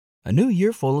A new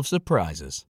year full of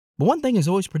surprises. But one thing is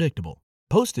always predictable.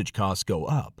 Postage costs go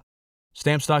up.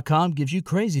 Stamps.com gives you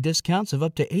crazy discounts of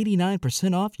up to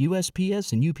 89% off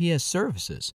USPS and UPS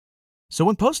services. So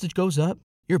when postage goes up,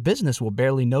 your business will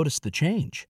barely notice the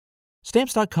change.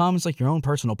 Stamps.com is like your own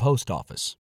personal post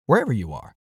office, wherever you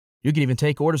are. You can even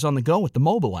take orders on the go with the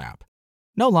mobile app.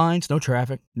 No lines, no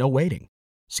traffic, no waiting.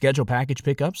 Schedule package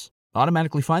pickups,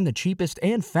 automatically find the cheapest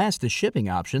and fastest shipping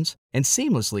options, and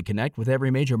seamlessly connect with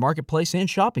every major marketplace and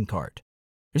shopping cart.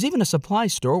 There's even a supply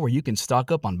store where you can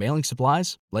stock up on mailing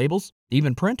supplies, labels,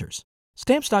 even printers.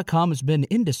 Stamps.com has been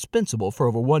indispensable for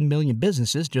over 1 million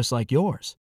businesses just like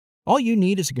yours. All you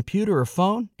need is a computer or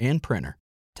phone and printer.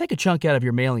 Take a chunk out of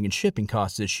your mailing and shipping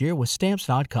costs this year with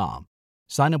Stamps.com.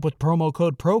 Sign up with promo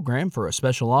code PROGRAM for a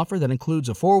special offer that includes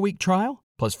a 4-week trial,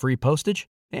 plus free postage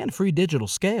and free digital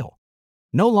scale.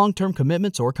 No long-term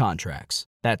commitments or contracts.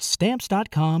 That's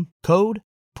Stamps.com, code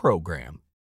PROGRAM.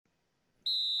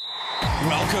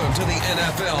 Welcome to the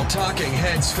NFL Talking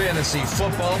Heads Fantasy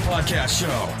Football Podcast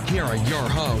Show. Here are your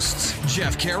hosts,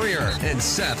 Jeff Carrier and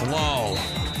Seth Lowe.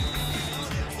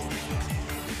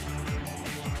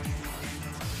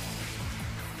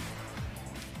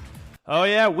 Oh,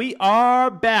 yeah, we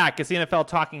are back. It's the NFL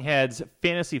Talking Heads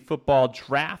Fantasy Football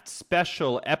Draft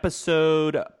Special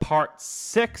Episode Part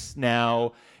 6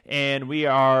 now. And we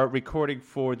are recording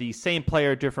for the Same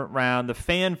Player, Different Round, the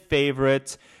fan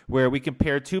favorite, where we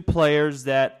compare two players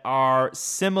that are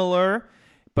similar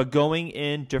but going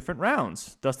in different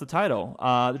rounds. Thus the title.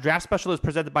 The Draft Special is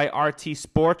presented by RT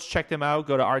Sports. Check them out.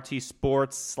 Go to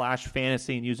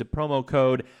rtsports/fantasy and use the promo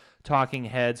code Talking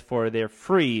Heads for their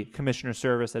free commissioner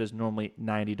service that is normally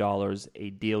 $90, a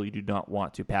deal you do not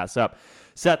want to pass up.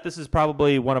 Seth, this is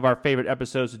probably one of our favorite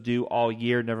episodes to do all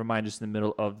year, never mind just in the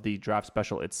middle of the draft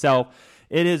special itself.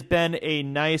 It has been a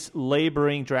nice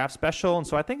laboring draft special, and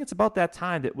so I think it's about that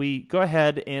time that we go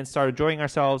ahead and start enjoying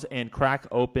ourselves and crack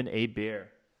open a beer.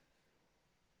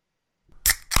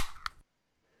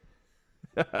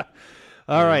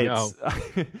 All right.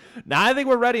 Now I think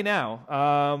we're ready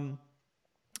now.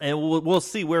 And we'll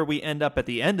see where we end up at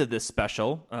the end of this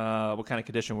special, what kind of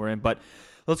condition we're in. But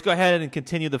let's go ahead and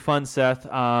continue the fun, Seth.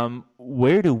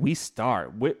 Where do we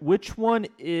start? Which one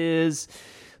is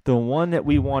the one that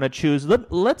we want to choose?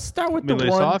 Let's start with the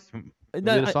one.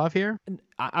 Lead us off here?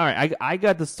 All right, I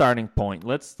got the starting point.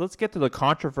 Let's get to the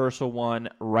controversial one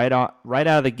right out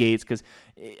of the gates, because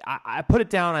I put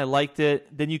it down, I liked it.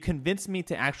 Then you convinced me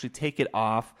to actually take it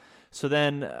off. So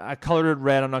then I colored it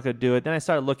red. I'm not going to do it. Then I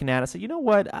started looking at it. I said, you know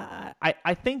what?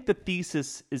 I think the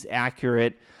thesis is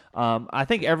accurate. I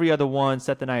think every other one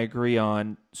Seth and I agree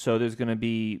on. So there's going to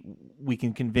be, we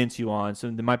can convince you on. So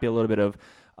there might be a little bit of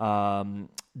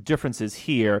differences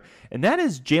here. And that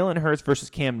is Jalen Hurts versus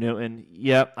Cam Newton.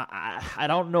 Yep. I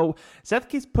don't know. Seth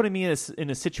keeps putting me in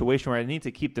a situation where I need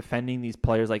to keep defending these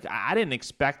players. Like, I didn't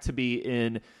expect to be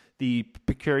in the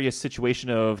precarious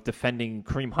situation of defending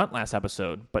Kareem Hunt last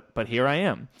episode, but here I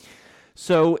am.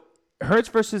 So Hurts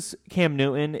versus Cam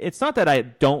Newton, it's not that I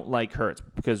don't like Hurts,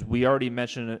 because we already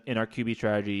mentioned in our QB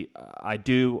strategy, I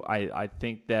do. I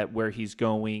think that where he's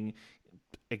going,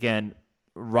 again,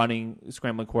 running,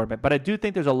 scrambling quarterback, but I do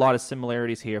think there's a lot of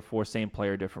similarities here for same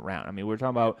player, different round. I mean, we're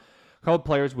talking about a couple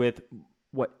players with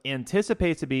what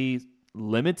anticipates to be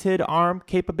limited arm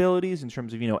capabilities in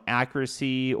terms of,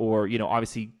 accuracy or,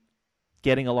 obviously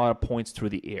getting a lot of points through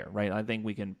the air, right? I think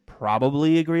we can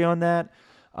probably agree on that.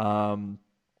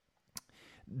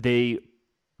 They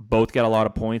both get a lot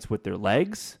of points with their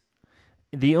legs.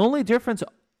 The only difference,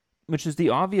 which is the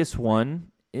obvious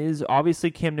one, is obviously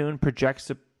Cam Newton projects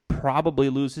to probably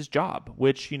lose his job,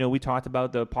 which, we talked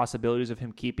about the possibilities of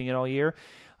him keeping it all year.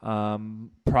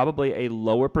 Probably a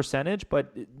lower percentage,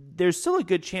 but there's still a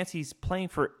good chance he's playing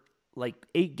for like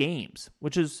 8 games,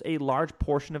 which is a large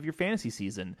portion of your fantasy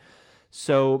season.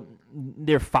 So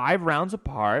they're 5 rounds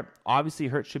apart. Obviously,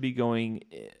 Hurts should be going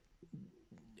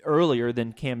earlier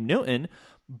than Cam Newton.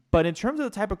 But in terms of the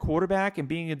type of quarterback and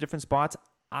being in different spots,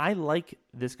 I like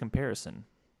this comparison.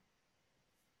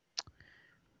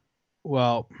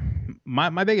 Well,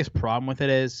 my biggest problem with it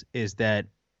is that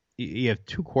you have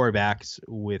 2 quarterbacks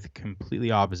with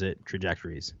completely opposite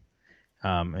trajectories.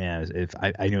 And if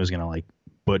I knew I was going to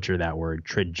butcher that word,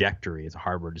 trajectory is a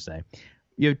hard word to say.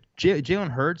 You have Jalen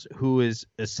Hurts, who is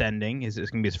ascending. It's going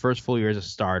to be his first full year as a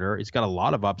starter. He's got a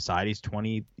lot of upside. He's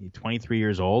 23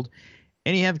 years old.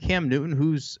 And you have Cam Newton,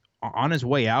 who's on his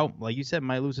way out. Like you said,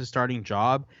 might lose his starting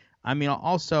job. Cam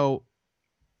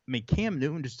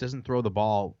Newton just doesn't throw the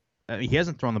ball. He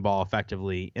hasn't thrown the ball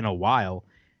effectively in a while.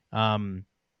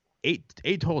 8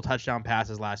 total touchdown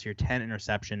passes last year, 10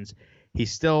 interceptions.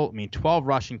 He's still, 12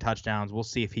 rushing touchdowns. We'll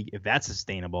see if that's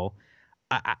sustainable.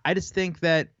 I just think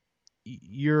that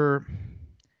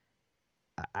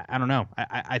I don't know.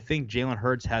 I think Jalen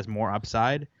Hurts has more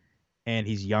upside, and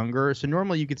he's younger. So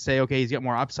normally you could say, okay, he's got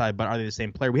more upside, but are they the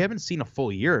same player? We haven't seen a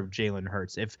full year of Jalen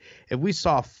Hurts. If we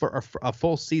saw a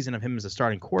full season of him as a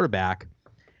starting quarterback,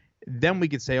 then we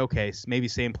could say, okay, maybe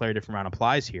same player, different round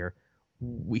applies here.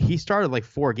 He started like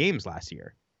 4 games last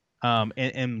year,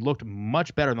 and looked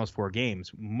much better in those 4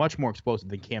 games, much more explosive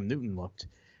than Cam Newton looked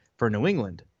for New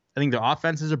England. I think the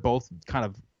offenses are both kind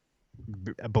of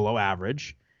below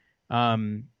average.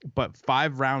 But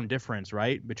 5-round difference,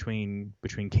 right, between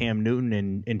Cam Newton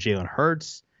and Jalen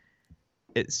Hurts.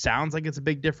 It sounds like it's a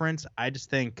big difference. I just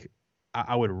think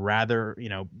I would rather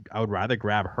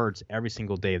grab Hurts every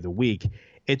single day of the week.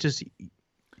 It just,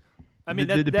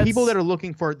 the people that are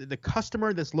looking for the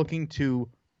customer that's looking to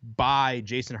buy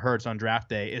Jason Hurts on draft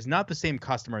day is not the same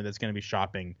customer that's going to be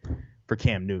shopping for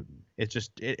Cam Newton. It's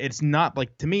just, it's not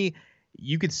like, to me,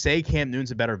 you could say Cam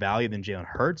Newton's a better value than Jalen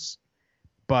Hurts,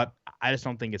 but I just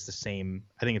don't think it's the same.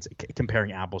 I think it's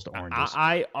comparing apples to oranges.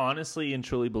 I honestly and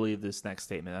truly believe this next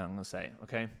statement that I'm going to say,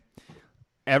 okay?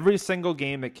 Every single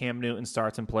game that Cam Newton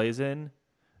starts and plays in,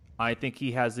 I think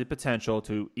he has the potential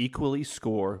to equally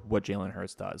score what Jalen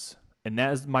Hurts does. And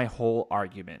that is my whole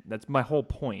argument. That's my whole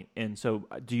point. And so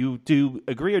do you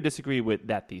agree or disagree with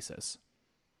that thesis?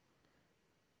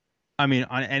 On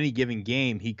any given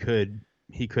game, he could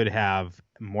have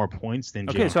more points than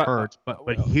Jalen Hurts, but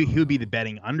he would be the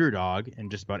betting underdog in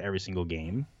just about every single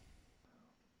game.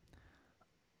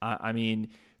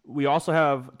 We also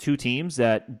have 2 teams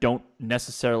that don't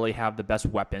necessarily have the best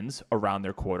weapons around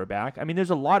their quarterback. There's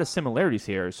a lot of similarities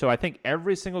here. So I think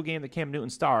every single game that Cam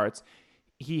Newton starts,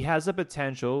 he has the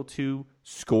potential to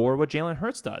score what Jalen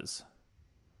Hurts does.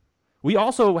 We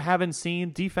also haven't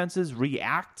seen defenses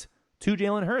react to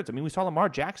Jalen Hurts. We saw Lamar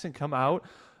Jackson come out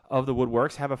of the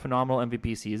woodworks, have a phenomenal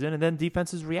MVP season, and then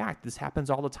defenses react. This happens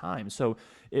all the time. So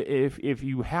if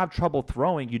you have trouble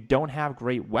throwing, you don't have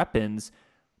great weapons,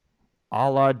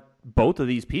 a la both of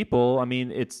these people. I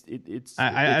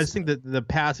just think that the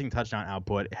passing touchdown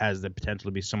output has the potential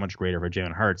to be so much greater for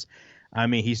Jalen Hurts.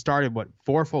 He started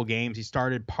 4 full games. He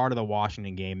started part of the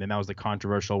Washington game, and that was the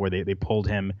controversial where they pulled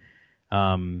him.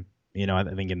 I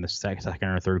think in the second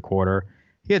or third quarter,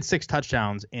 he had 6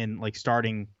 touchdowns in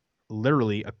starting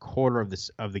literally a quarter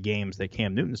of the games that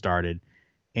Cam Newton started,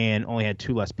 and only had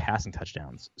 2 less passing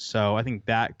touchdowns. So I think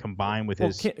that combined with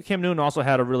his Cam Newton also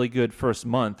had a really good first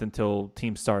month until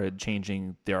teams started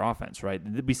changing their offense, right?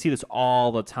 We see this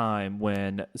all the time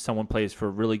when someone plays for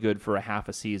really good for a half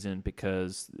a season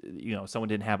because someone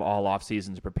didn't have all off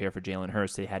season to prepare for Jalen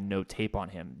Hurts. They had no tape on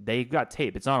him. They got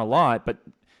tape. It's not a lot, but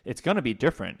it's going to be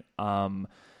different. And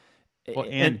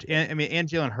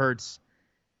Jalen Hurts,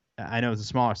 I know it's a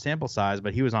smaller sample size,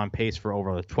 but he was on pace for over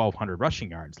 1,200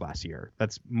 rushing yards last year.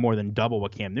 That's more than double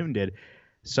what Cam Newton did.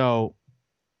 So,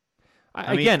 I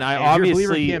obviously, if you're a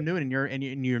believer in Cam Newton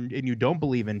and you don't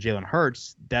believe in Jalen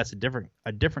Hurts, that's a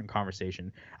different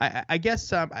conversation. I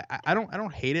guess I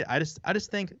don't hate it. I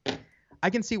just think I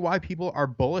can see why people are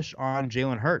bullish on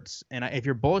Jalen Hurts. And if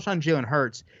you're bullish on Jalen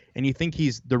Hurts and you think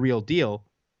he's the real deal,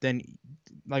 then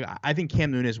I think Cam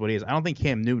Newton is what he is. I don't think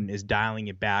Cam Newton is dialing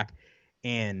it back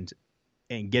and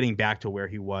getting back to where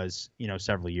he was,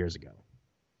 several years ago.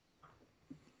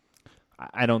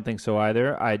 I don't think so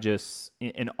either.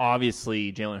 And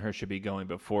obviously Jalen Hurts should be going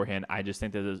beforehand. I just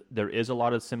think that there is a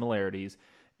lot of similarities,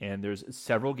 and there's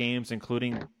several games,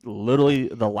 including literally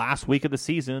the last week of the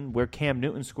season, where Cam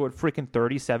Newton scored freaking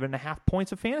 37.5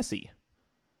 points of fantasy.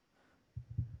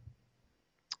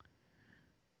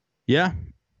 Yeah.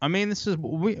 There's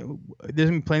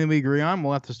plenty that we agree on.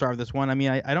 We'll have to start with this one.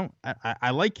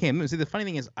 I like Cam Newton. See, the funny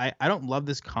thing is I don't love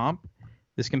this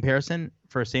comparison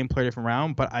for a same player, different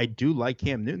round, but I do like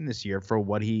Cam Newton this year for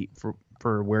what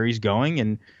for where he's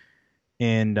going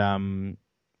and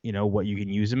what you can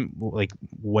use him, like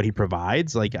what he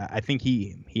provides. I think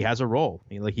he has a role.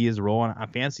 He has a role on a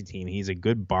fantasy team. He's a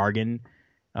good bargain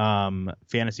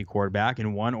fantasy quarterback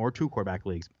in 1 or 2 quarterback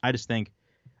leagues. I just think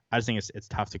it's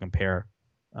tough to compare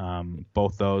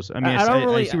both those.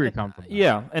 I see where you're coming from.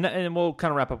 Yeah, and we'll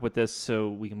kind of wrap up with this so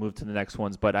we can move to the next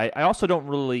ones. But I also don't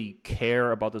really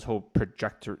care about this whole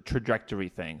trajectory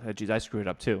thing. Geez, I screwed it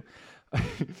up too.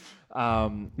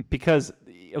 Because,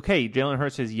 okay, Jalen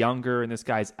Hurts is younger and this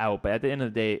guy's out, but at the end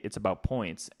of the day, it's about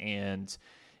points. And,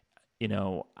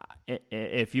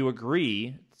 if you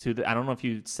agree to I don't know if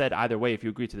you said either way, if you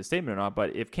agree to the statement or not,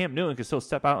 but if Cam Newton can still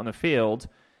step out on the field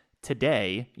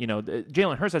today,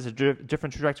 Jalen Hurts has a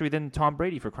different trajectory than Tom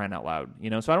Brady, for crying out loud.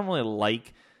 So I don't really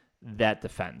like that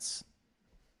defense.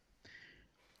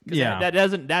 Yeah.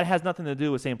 That has nothing to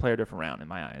do with same player, different round in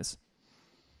my eyes.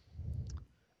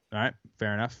 All right,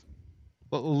 fair enough.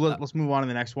 Let's move on to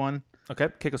the next one. Okay,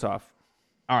 kick us off.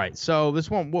 All right, so this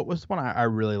one I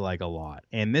really like a lot,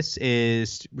 and this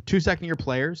is 2 second-year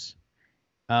players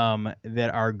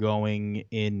that are going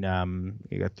in.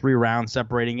 You got 3 rounds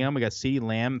separating them. We got CeeDee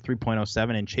Lamb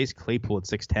 3.07 and Chase Claypool at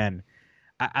 6'10.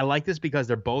 I like this because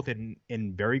they're both in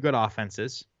very good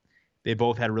offenses. They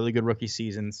both had really good rookie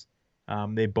seasons.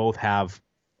 They both have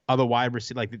other wide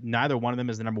receivers. Like neither one of them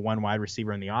is the number 1 wide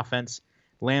receiver in the offense.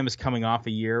 Lamb is coming off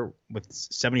a year with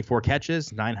 74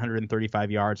 catches,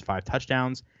 935 yards, 5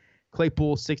 touchdowns.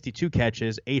 Claypool, 62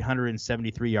 catches,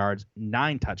 873 yards,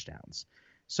 9 touchdowns.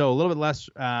 So a little bit less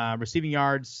receiving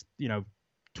yards,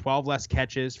 12 less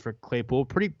catches for Claypool.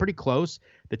 Pretty close.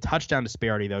 The touchdown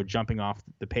disparity, though, jumping off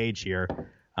the page here,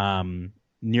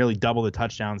 nearly double the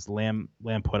touchdowns Lamb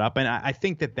put up. And I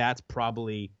think that's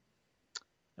probably,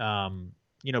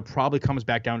 probably comes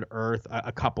back down to earth.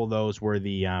 A couple of those were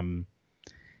the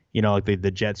like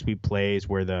the jet sweep plays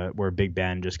where Big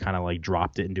Ben just kind of like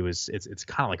dropped it into his. It's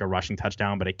kind of like a rushing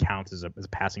touchdown, but it counts as a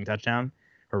passing touchdown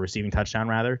or receiving touchdown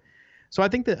rather. So I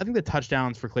think the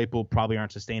touchdowns for Claypool probably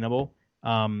aren't sustainable.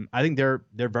 I think they're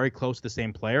very close to the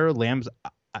same player. Lamb's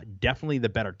definitely the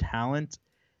better talent.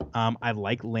 I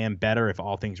like Lamb better if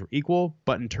all things were equal,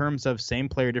 but in terms of same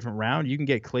player, different round, you can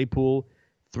get Claypool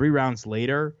 3 rounds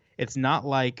later. It's not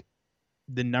like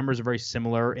the numbers are very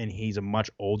similar and he's a much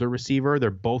older receiver. They're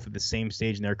both at the same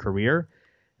stage in their career.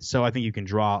 So I think you can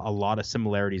draw a lot of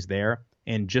similarities there.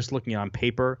 And just looking on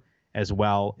paper as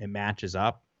well, it matches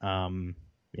up.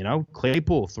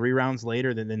 Claypool 3 rounds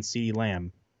later than CeeDee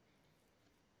Lamb.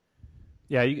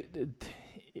 Yeah,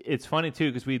 it's funny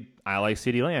too because I like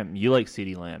CeeDee Lamb. You like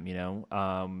CeeDee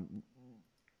Lamb,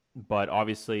 but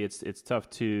obviously it's tough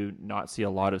to not see a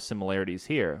lot of similarities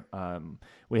here.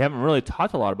 We haven't really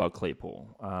talked a lot about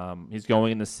Claypool. He's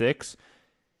going in the 6.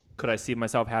 Could I see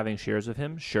myself having shares of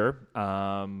him? Sure.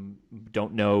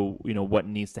 Don't know, what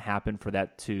needs to happen for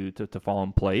that to fall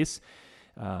in place.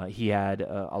 He had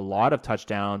a lot of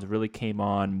touchdowns. Really came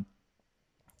on,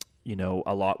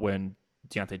 a lot when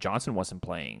Deontay Johnson wasn't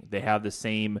playing. They have the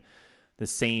same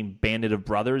bandit of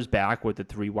brothers back with the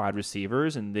 3 wide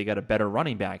receivers, and they got a better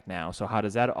running back now. So how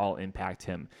does that all impact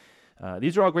him?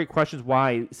 These are all great questions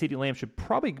why CeeDee Lamb should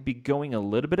probably be going a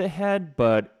little bit ahead,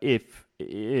 but if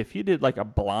you did like a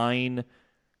blind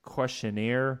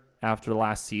questionnaire after the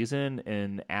last season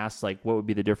and asked like what would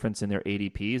be the difference in their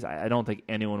ADPs, I don't think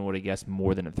anyone would have guessed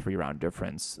more than a 3-round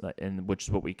difference, which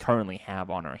is what we currently have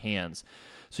on our hands.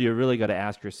 So you really got to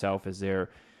ask yourself, is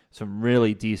there some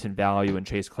really decent value in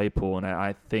Chase Claypool? And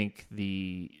I think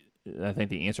the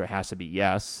answer has to be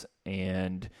yes.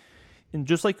 And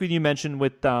just like when you mentioned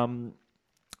with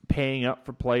paying up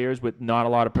for players with not a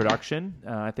lot of production,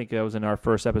 I think that was in our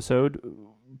first episode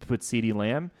with CeeDee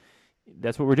Lamb.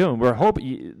 That's what we're doing. We're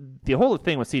hoping the whole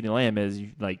thing with CeeDee Lamb is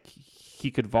like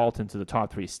he could vault into the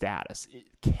top 3 status.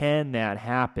 Can that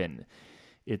happen?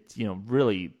 It's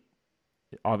really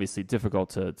obviously difficult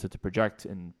to project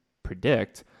and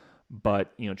predict.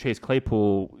 But Chase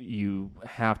Claypool, you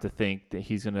have to think that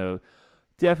he's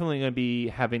definitely going to be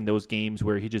having those games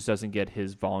where he just doesn't get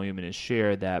his volume and his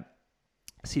share that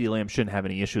CeeDee Lamb shouldn't have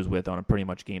any issues with on a pretty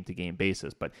much game-to-game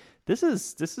basis. But this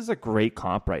is a great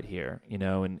comp right here,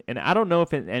 and I don't know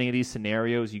if in any of these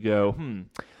scenarios you go,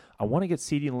 I want to get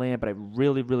CeeDee Lamb, but I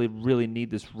really, really, really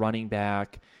need this running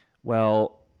back.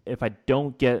 Well, if I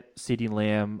don't get CeeDee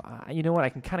Lamb, you know what? I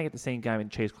can kind of get the same guy in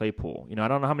Chase Claypool. I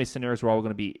don't know how many scenarios we're all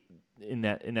going to be in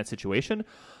that situation,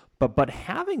 but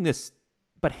having this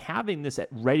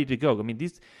ready to go. I mean,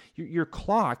 your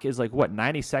clock is like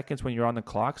 90 seconds when you're on the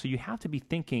clock, so you have to be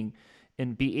thinking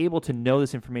and be able to know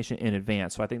this information in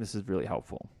advance. So I think this is really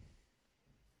helpful.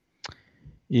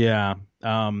 Yeah,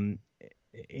 one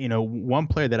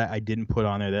player that I didn't put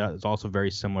on there that is also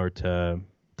very similar to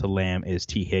Lamb is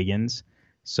T. Higgins.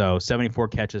 So 74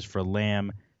 catches for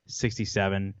Lamb,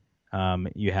 67.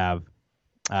 You have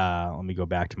let me go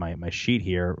back to my sheet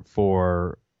here.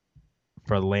 For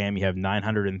Lamb, you have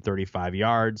 935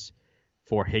 yards.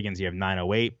 For Higgins, you have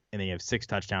 908, and then you have 6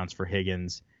 touchdowns for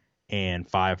Higgins and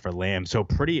 5 for Lamb. So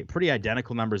pretty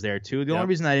identical numbers there too. The only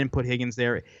reason I didn't put Higgins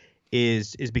there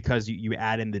is because you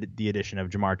add in the addition of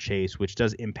Jamar Chase, which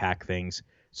does impact things.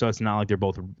 So it's not like they're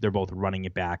both running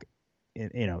it back,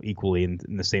 equally in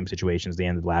the same situations they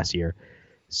ended last year.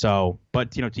 So,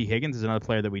 but T. Higgins is another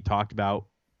player that we talked about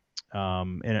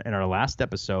in our last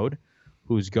episode,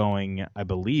 who's going, I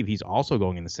believe he's also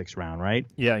going in the 6th round, right?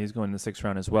 Yeah, he's going in the 6th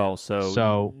round as well.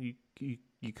 So you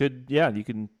you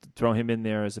can throw him in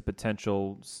there as a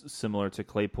potential similar to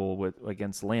Claypool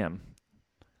against Lamb.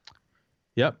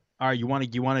 Yep. All right, you want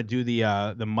to do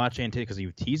the much anticipated, because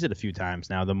you've teased it a few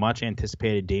times now, the much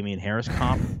anticipated Damien Harris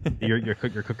comp. you're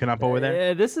cooking up over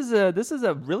there. This is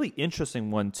a really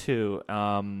interesting one too,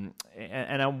 and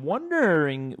I'm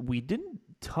wondering, we didn't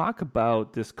talk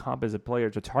about this comp as a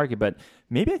player to target, but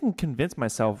maybe I can convince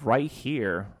myself right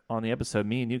here on the episode.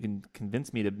 Me and you can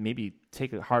convince me to maybe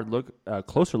take a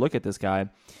closer look at this guy,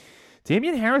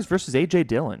 Damien Harris versus AJ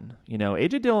Dillon.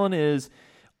 AJ Dillon is.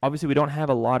 Obviously, we don't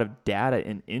have a lot of data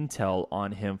and intel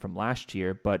on him from last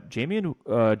year, but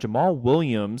Jamal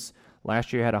Williams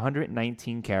last year had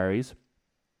 119 carries.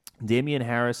 Damien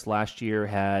Harris last year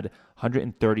had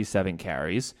 137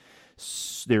 carries.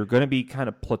 So they're going to be kind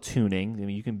of platooning. I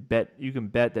mean, you can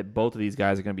bet that both of these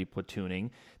guys are going to be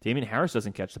platooning. Damien Harris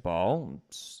doesn't catch the ball.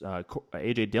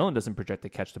 AJ Dillon doesn't project to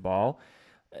catch the ball.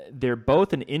 They're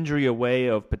both an injury away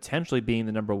of potentially being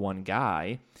the number one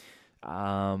guy.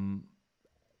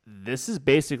 This is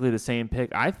basically the same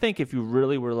pick. I think if you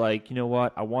really were like, you know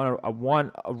what, I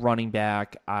want a running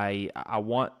back. I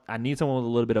need someone with a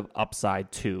little bit of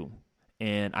upside too.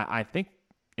 And I think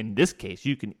in this case,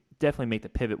 you can definitely make the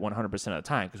pivot 100% of the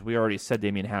time, because we already said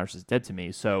Damien Harris is dead to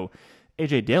me. So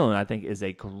AJ Dillon, I think, is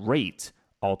a great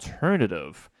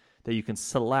alternative that you can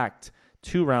select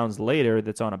 2 rounds later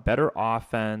that's on a better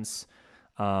offense.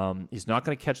 He's not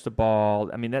going to catch the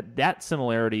ball. I mean, that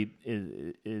similarity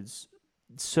is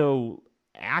so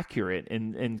accurate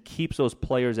and keeps those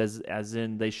players as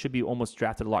in they should be almost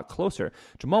drafted a lot closer.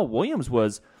 Jamal Williams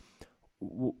was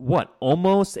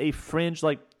almost a fringe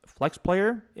like flex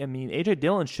player. I mean, AJ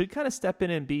Dillon should kind of step in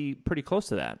and be pretty close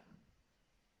to that.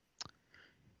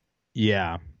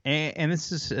 Yeah, and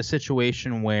this is a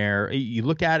situation where you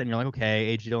look at it and you're like,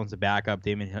 okay, AJ Dillon's the backup.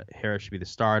 Damien Harris should be the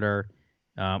starter.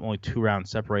 Only 2 rounds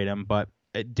separate him, but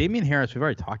Damien Harris, we've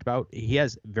already talked about. He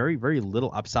has very, very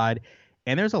little upside.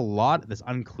 And there's a lot that's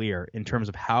unclear in terms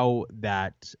of how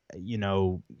that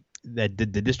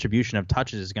the distribution of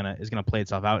touches is gonna play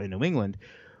itself out in New England.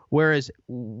 Whereas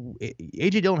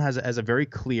AJ Dillon has a very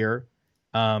clear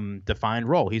defined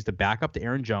role. He's the backup to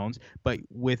Aaron Jones. But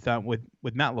with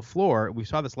Matt LaFleur, we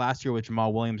saw this last year with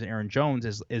Jamal Williams and Aaron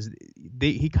Jones.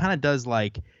 He kind of does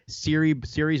like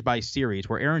series by series,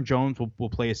 where Aaron Jones will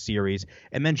play a series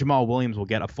and then Jamal Williams will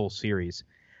get a full series.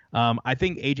 I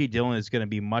think A.J. Dillon is going to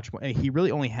be much more. He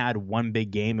really only had one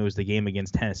big game. It was the game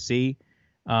against Tennessee.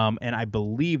 And I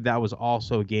believe that was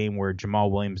also a game where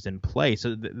Jamal Williams didn't play.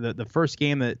 So the first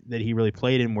game that he really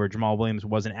played in where Jamal Williams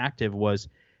wasn't active was,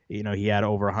 he had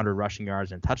over 100 rushing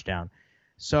yards and a touchdown.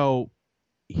 So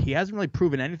he hasn't really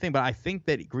proven anything, but I think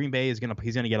that Green Bay he's going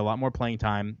to get a lot more playing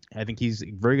time. I think he's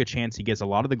a very good chance he gets a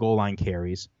lot of the goal line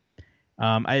carries.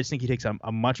 I just think he takes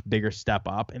a much bigger step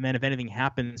up. And then if anything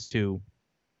happens to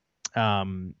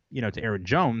Aaron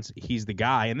Jones, he's the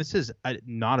guy. And this is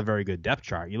not a very good depth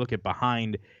chart. You look at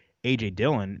behind A.J.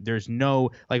 Dillon, there's no,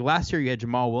 like last year you had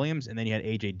Jamal Williams and then you had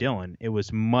A.J. Dillon. It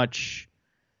was much,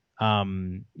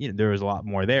 there was a lot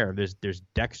more there. There's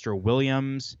Dexter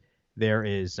Williams. There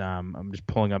is, I'm just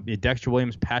pulling up, Dexter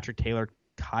Williams, Patrick Taylor,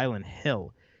 Kylan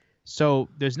Hill. So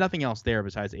there's nothing else there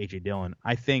besides A.J. Dillon.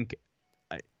 I think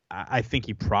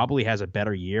he probably has a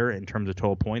better year in terms of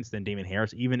total points than Damien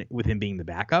Harris, even with him being the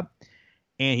backup.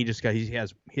 And he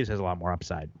has a lot more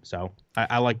upside. So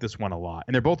I like this one a lot.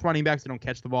 And they're both running backs that don't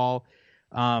catch the ball.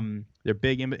 They're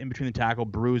big in between the tackle,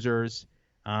 bruisers,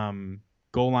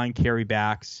 goal line carry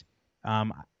backs.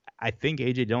 I think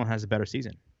A.J. Dillon has a better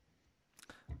season.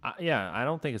 I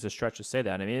don't think it's a stretch to say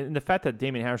that. I mean, and the fact that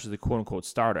Damien Harris is the quote-unquote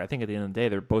starter, I think at the end of the day,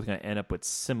 they're both going to end up with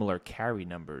similar carry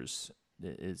numbers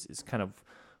is kind of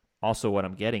also what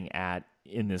I'm getting at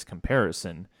in this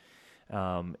comparison.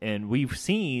 And we've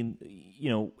seen,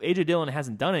 A.J. Dillon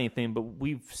hasn't done anything, but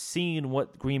we've seen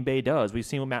what Green Bay does. We've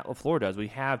seen what Matt LaFleur does. We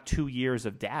have 2 years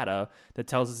of data that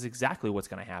tells us exactly what's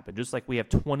going to happen. Just like we have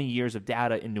 20 years of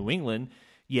data in New England,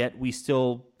 yet we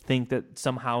still think that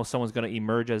somehow someone's going to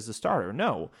emerge as the starter.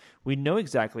 No, we know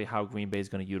exactly how Green Bay is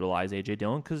going to utilize A.J.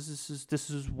 Dillon because this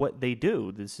is what they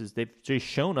do. They've just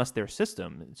shown us their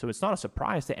system, so it's not a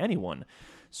surprise to anyone.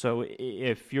 So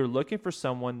if you're looking for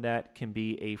someone that can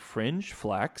be a fringe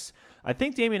flex, I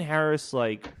think Damien Harris,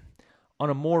 like on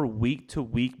a more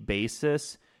week-to-week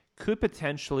basis, could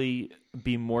potentially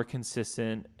be more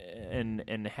consistent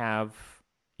and have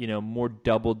more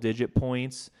double-digit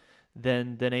points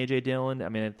than A.J. Dillon. I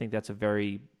mean, I think that's a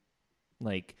very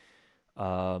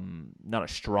not a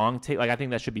strong take. Like I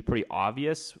think that should be pretty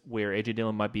obvious. Where AJ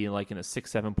Dillon might be like in a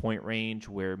 6-7 point range,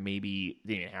 where maybe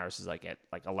Damian Harris is like at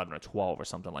like 11 or 12 or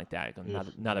something like that.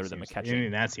 Neither of them are catching. I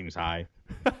mean, that seems high.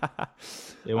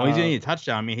 Well, he's gonna need a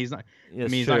touchdown. I mean, he's not. Yeah,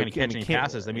 he's sure. not gonna catch any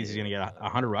passes. That means he's gonna get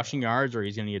 100 rushing yards, or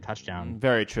he's gonna need a touchdown.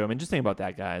 Very true. I mean, just think about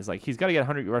that, guys. Like he's got to get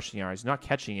 100 rushing yards. He's not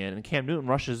catching it, and Cam Newton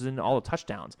rushes in all the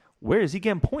touchdowns. Where is he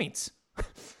getting points?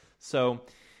 So.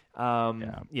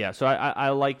 So I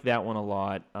like that one a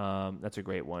lot. That's a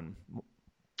great one. All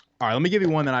right, let me give you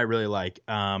one that I really like.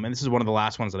 And this is one of the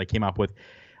last ones that I came up with.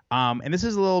 And this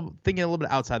is thinking a little bit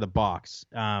outside the box.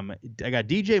 I got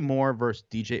DJ Moore versus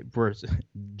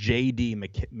JD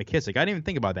McKissick. I didn't even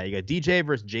think about that. You got DJ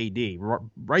versus JD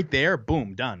right there.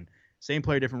 Boom, done. Same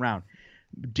player, different round.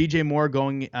 DJ Moore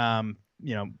going,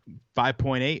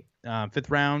 5.8, 5th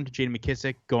round. JD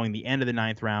McKissick going the end of the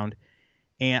 9th round.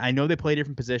 And I know they play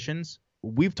different positions.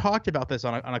 We've talked about this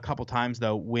on a couple times,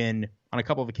 though, on a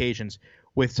couple of occasions,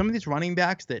 with some of these running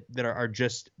backs that are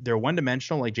just – they're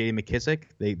one-dimensional, like J.D. McKissick.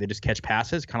 They just catch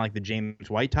passes, kind of like the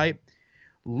James White type.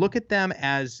 Look at them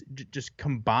as just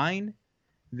combine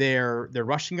their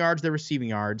rushing yards, their receiving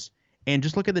yards, and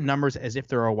just look at the numbers as if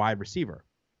they're a wide receiver.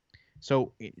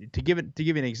 So to give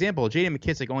you an example, J.D.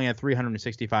 McKissick only had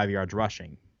 365 yards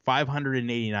rushing,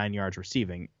 589 yards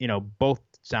receiving. Both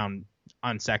sound –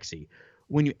 unsexy.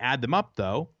 When you add them up,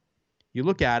 though, you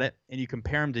look at it and you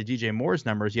compare them to DJ Moore's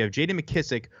numbers. You have J.D.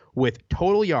 McKissick with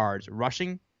total yards,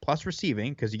 rushing plus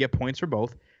receiving, because you get points for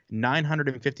both,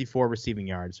 954 receiving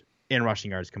yards and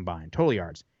rushing yards combined. Total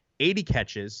yards, 80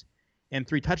 catches, and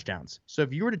 3 touchdowns. So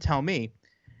if you were to tell me,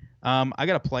 I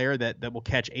got a player that will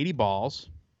catch 80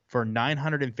 balls for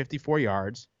 954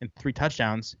 yards and 3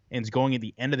 touchdowns and is going at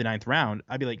the end of the 9th round,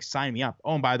 I'd be like, sign me up.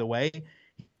 Oh, and by the way,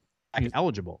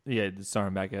 eligible. Yeah,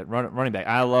 starting back at running back.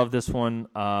 I love this one.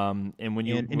 And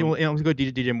let's go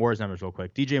DJ Moore's numbers real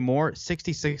quick. DJ Moore,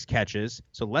 66 catches,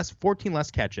 so 14 less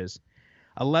catches,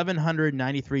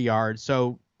 1,193 yards.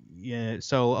 So a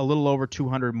little over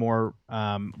 200 more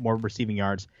receiving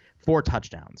yards, 4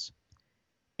 touchdowns,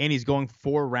 and he's going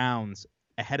 4 rounds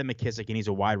ahead of McKissick, and he's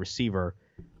a wide receiver.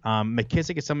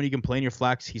 McKissick is somebody you can play in your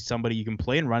flex. He's somebody you can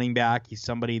play in running back. He's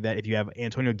somebody that if you have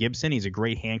Antonio Gibson, he's a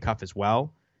great handcuff as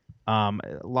well.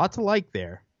 Lots of like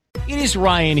there. It is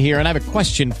Ryan here, and I have a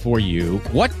question for you.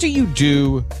 What do you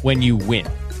do when you win?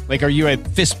 Like, are you a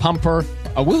fist pumper,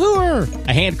 a woohooer,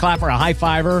 a hand clapper, a high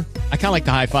fiver? I kind of like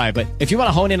the high five, but if you want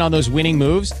to hone in on those winning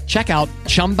moves, check out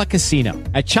Chumba Casino.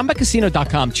 At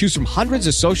ChumbaCasino.com, choose from hundreds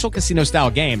of social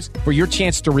casino-style games for your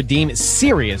chance to redeem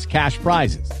serious cash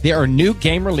prizes. There are new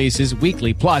game releases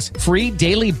weekly, plus free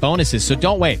daily bonuses, so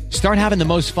don't wait. Start having the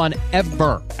most fun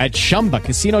ever at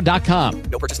ChumbaCasino.com.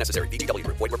 No purchase necessary. VGW.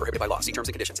 Void where prohibited by law. See terms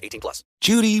and conditions. 18+.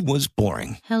 Judy was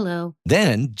boring. Hello.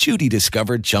 Then Judy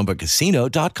discovered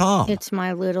ChumbaCasino.com. It's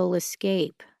my little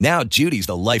escape. Now Judy's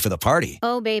the life of the party.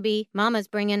 Oh, baby, mama's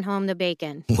bringing home the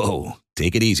bacon. Whoa,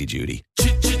 take it easy, Judy.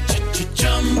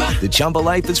 The Chumba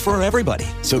life is for everybody.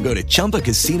 So go to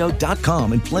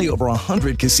ChumbaCasino.com and play over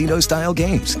 100 casino-style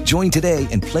games. Join today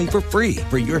and play for free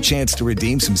for your chance to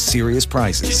redeem some serious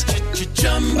prizes.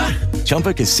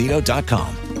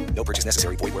 ChumbaCasino.com. No purchase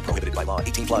necessary. Void where prohibited by law.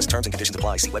 18+. Terms and conditions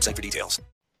apply. See website for details.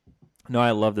 No,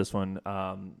 I love this one.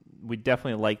 We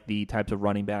definitely like the types of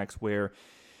running backs where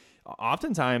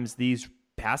oftentimes these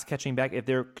pass catching back, if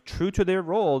they're true to their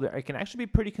role, it can actually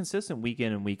be pretty consistent week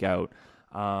in and week out.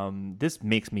 This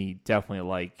makes me definitely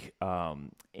like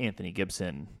Anthony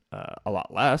Gibson a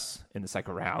lot less in the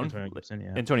second round.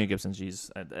 Antonio Gibson,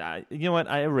 geez. You know what?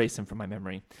 I erased him from my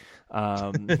memory.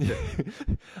 I mean,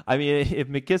 if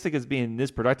McKissick is being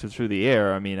this productive through the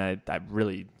air, I mean, I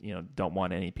really don't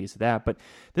want any piece of that. But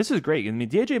this is great. I mean,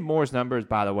 DJ Moore's numbers,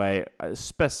 by the way,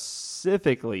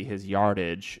 specifically his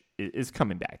yardage is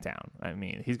coming back down. I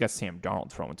mean, he's got Sam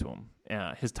Darnold throwing to him.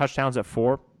 His touchdowns at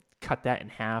 4. Cut that in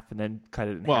half and then cut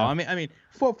it in half. Well, I mean,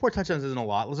 four touchdowns isn't a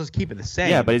lot. Let's just keep it the same.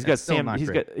 Yeah, but he's got Sam.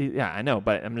 Yeah, I know,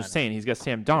 but I'm just saying he's got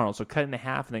Sam Darnold. So cut it in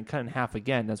half and then cut it in half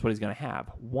again. That's what he's going to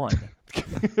have. 1.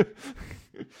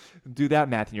 Do that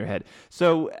math in your head.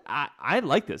 So I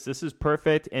like this. This is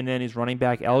perfect. And then he's running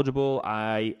back eligible.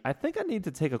 I think I need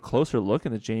to take a closer look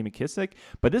into J.D. McKissick,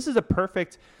 but this is a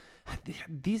perfect.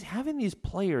 Having these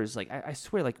players, like I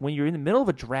swear, like when you're in the middle of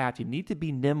a draft, you need to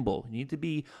be nimble. You need to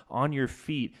be on your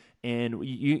feet, and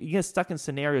you get stuck in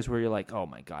scenarios where you're like, oh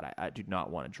my god, I do not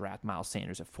want to draft Miles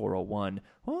Sanders at 401.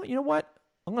 Well, you know what?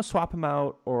 I'm going to swap him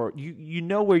out, or you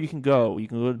know where you can go. You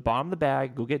can go to the bottom of the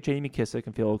bag, go get J.D. McKissick,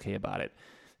 and feel okay about it.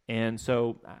 And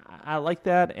so I like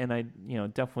that, and I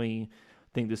definitely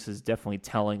think this is definitely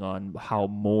telling on how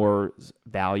Moore's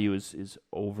value is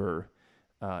over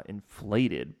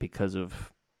inflated because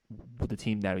of the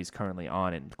team that he's currently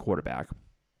on in quarterback.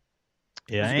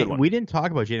 Yeah, and we didn't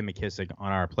talk about J.D. McKissic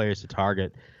on our players to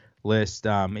target list.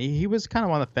 He was kind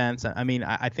of on the fence. I mean,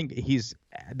 I think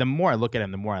the more I look at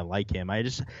him, the more I like him.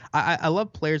 I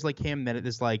love players like him that it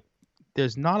is like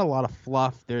there's not a lot of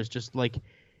fluff. There's just like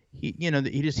he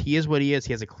is what he is.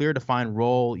 He has a clear defined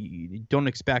role. You don't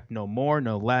expect no more,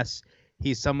 no less.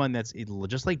 He's someone that's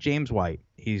just like James White.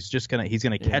 He's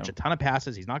gonna catch a ton of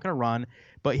passes. He's not gonna run,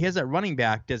 but he has that running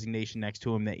back designation next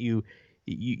to him that you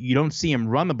don't see him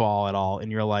run the ball at all,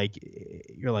 and you're like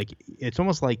it's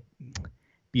almost like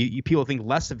people think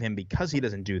less of him because he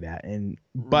doesn't do that.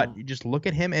 But you just look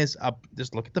at him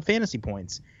just look at the fantasy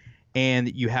points,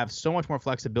 and you have so much more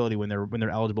flexibility when they're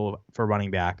eligible for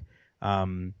running back.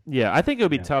 I think it would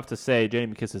be tough to say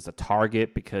J.D. McKissic is a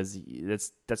target because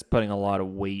that's putting a lot of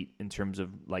weight in terms of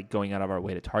like going out of our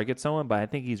way to target someone. But I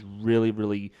think he's really,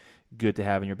 really good to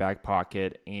have in your back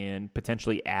pocket and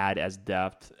potentially add as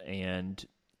depth and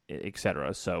et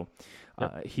cetera. So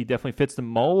he definitely fits the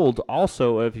mold.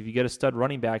 Also, if you get a stud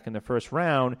running back in the first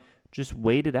round, just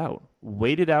wait it out.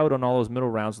 Wait it out on all those middle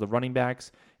rounds of the running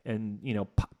backs, and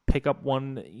pick up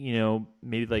one.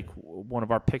 Maybe like one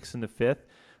of our picks in the fifth.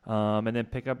 And then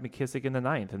pick up McKissic in the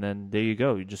ninth, and then there you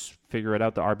go. You just figure it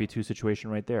out, the RB2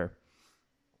 situation right there.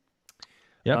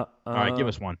 Yep. All right, give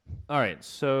us one. All right,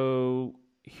 so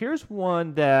here's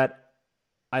one that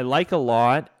I like a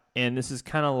lot, and this is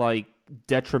kind of like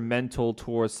detrimental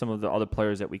towards some of the other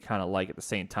players that we kind of like at the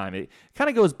same time. It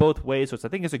kind of goes both ways, so I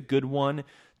think it's a good one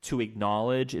to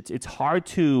acknowledge. It's hard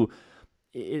to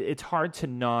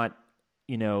not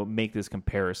make this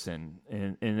comparison,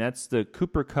 and that's the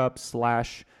Cooper Kupp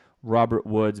 / Robert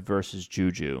Woods versus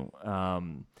Juju.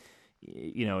 Don't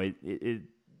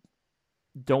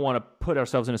want to put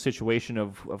ourselves in a situation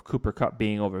of Cooper Kupp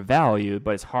being overvalued,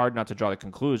 but it's hard not to draw the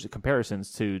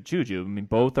comparisons to Juju. I mean,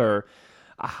 both are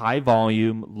a high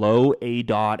volume, low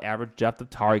ADOT, average depth of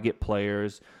target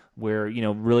players, where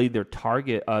really their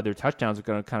touchdowns are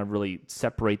going to kind of really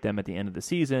separate them at the end of the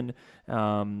season,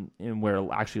 and where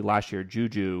actually last year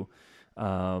Juju,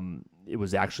 it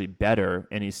was actually better,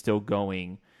 and he's still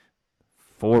going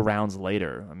 4 rounds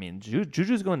later. I mean,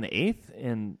 Juju's going the 8th,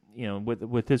 and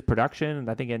with his production,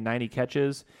 I think he had 90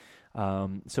 catches.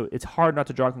 So it's hard not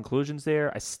to draw conclusions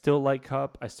there. I still like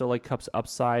Kupp. I still like Kupp's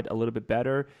upside a little bit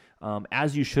better,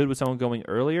 as you should with someone going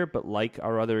earlier. But like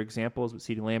our other examples with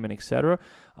CeeDee Lamb and et cetera,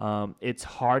 it's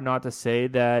hard not to say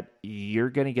that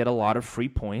you're going to get a lot of free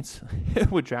points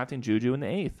with drafting Juju in the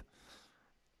 8th.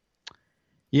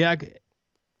 Yeah,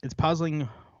 it's puzzling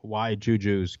why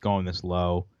Juju's going this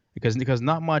low because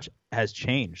not much has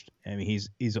changed. I mean, he's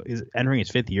entering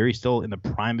his 5th year. He's still in the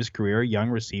prime of his career, young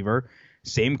receiver.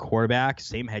 Same quarterback,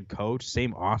 same head coach,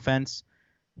 same offense.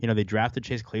 They drafted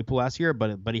Chase Claypool last year,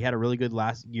 but he had a really good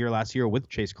last year with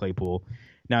Chase Claypool.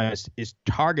 Now his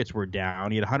targets were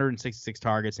down. He had 166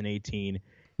 targets in 18.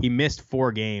 He missed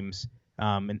 4 games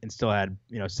and still had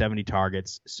 70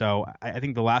 targets. So I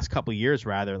think the last couple of years,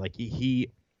 rather, like he's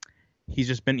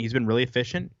been really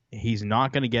efficient. He's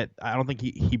not going to get. I don't think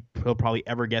he'll probably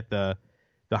ever get the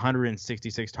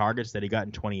 166 targets that he got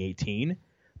in 2018,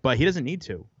 but he doesn't need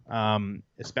to.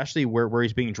 Especially where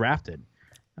he's being drafted.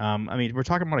 I mean, we're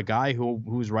talking about a guy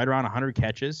who's right around 100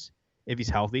 catches if he's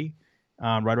healthy,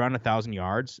 right around 1,000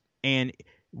 yards, and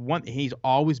he's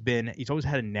always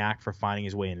had a knack for finding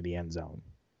his way into the end zone,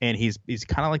 and he's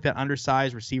kind of like that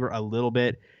undersized receiver a little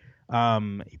bit.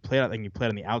 He played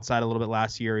on the outside a little bit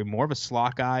last year. He's more of a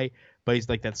slot guy, but he's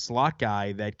like that slot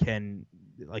guy that can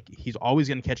he's always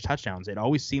going to catch touchdowns. It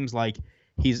always seems like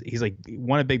he's like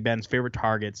one of Big Ben's favorite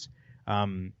targets.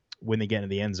 When they get into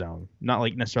the end zone, not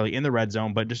like necessarily in the red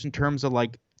zone, but just in terms of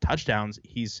like touchdowns,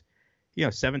 he's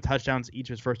 7 touchdowns each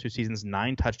of his first 2 seasons,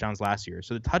 9 touchdowns last year.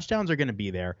 So the touchdowns are going to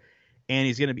be there, and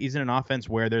he's in an offense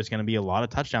where there's going to be a lot of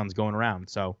touchdowns going around.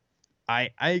 So I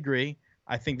agree.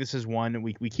 I think this is one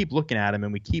we keep looking at him,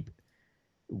 and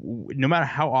no matter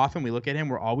how often we look at him,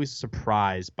 we're always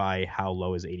surprised by how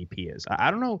low his ADP is.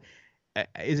 I don't know.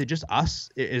 Is it just us?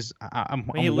 I'm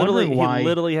wondering why.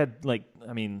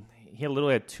 He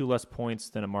literally had 2 less points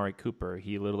than Amari Cooper.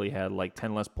 He literally had like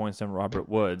 10 less points than Robert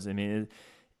Woods. I mean,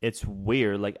 it's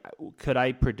weird. Like, could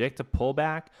I predict a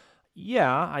pullback?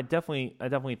 Yeah, I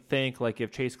definitely think like if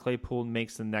Chase Claypool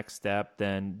makes the next step,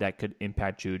 then that could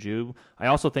impact Juju. I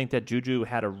also think that Juju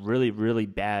had a really, really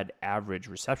bad average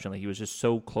reception. Like, he was just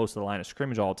so close to the line of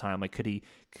scrimmage all the time. Like, could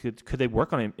they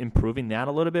work on improving that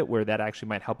a little bit, where that actually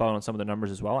might help out on some of the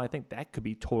numbers as well? I think that could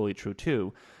be totally true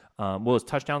too. Will his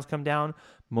touchdowns come down?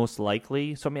 Most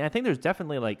likely. So I mean, I think there's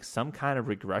definitely like some kind of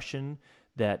regression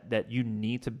that you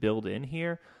need to build in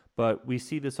here. But we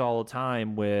see this all the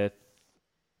time with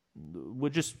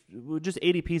just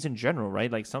ADPs in general,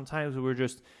 right? Like sometimes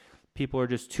people are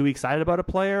just too excited about a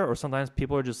player, or sometimes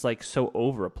people are just like so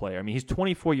over a player. I mean, he's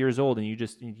 24 years old, and you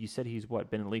said he's been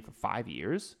in the league for 5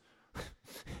 years.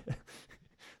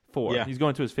 4. Yeah. He's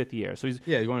going to his 5th year. So he's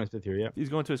going to his 5th year. Yeah, he's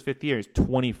going to his 5th year. He's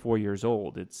 24 years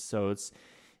old.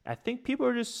 I think people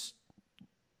are just,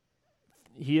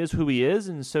 he is who he is,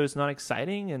 and so it's not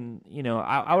exciting. And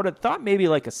I would have thought maybe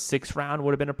like a 6th round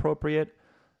would have been appropriate,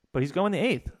 but he's going the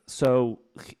 8th. So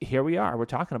here we are. We're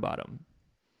talking about him.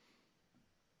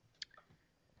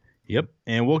 Yep,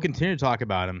 and we'll continue to talk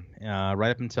about him right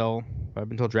up until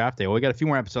draft day. Well, we got a few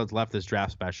more episodes left this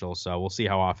draft special, so we'll see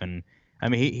how often. I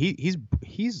mean,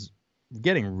 he's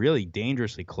getting really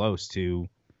dangerously close to,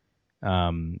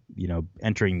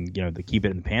 entering the keep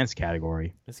it in the pants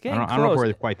category. It's getting close. I don't know if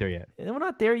we're quite there yet. And we're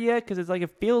not there yet because it's like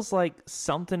it feels like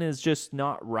something is just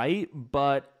not right.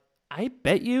 But I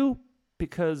bet you,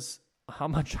 because how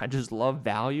much I just love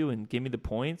value and give me the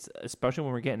points, especially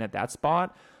when we're getting at that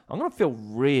spot, I'm going to feel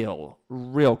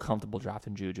real comfortable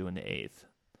drafting Juju in the 8th.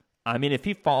 I mean, if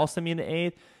he falls to me in the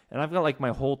 8th and I've got like my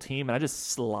whole team and I just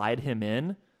slide him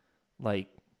in, like,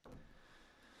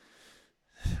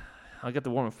 I'll get the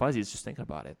warm and fuzzies just thinking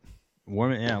about it. A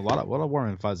lot of warm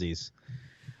and fuzzies.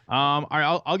 All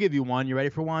right, I'll give you one. You ready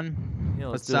for one? Yeah,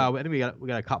 let's I think we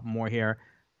got a couple more here.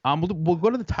 We'll go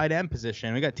to the tight end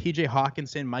position. We got T.J.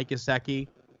 Hawkinson, Mike Gesicki.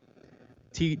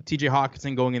 T.J.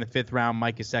 Hawkinson going in the 5th round,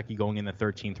 Mike Gesicki going in the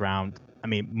 13th round. I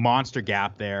mean, monster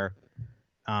gap there.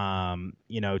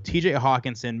 T.J.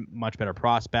 Hawkinson, much better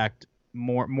prospect,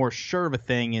 more sure of a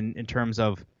thing in terms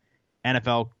of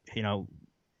NFL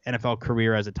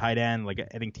career as a tight end. Like,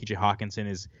 I think T.J. Hawkinson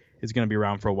is going to be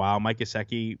around for a while. Mike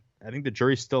Gesicki, I think the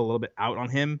jury's still a little bit out on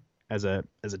him as a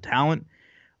talent.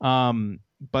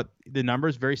 But the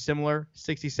numbers very similar: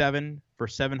 67 for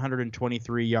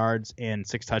 723 yards and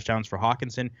 6 touchdowns for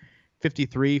Hawkinson,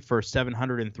 53 for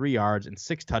 703 yards and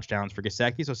 6 touchdowns for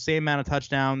Gesicki. So same amount of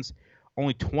touchdowns,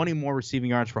 only 20 more receiving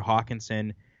yards for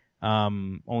Hawkinson,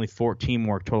 only 14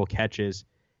 more total catches,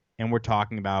 and we're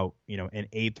talking about an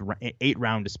 8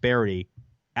 round disparity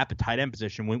at the tight end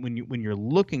position. When you're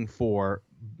looking for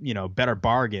better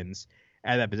bargains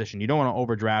at that position, you don't want to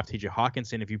overdraft T.J.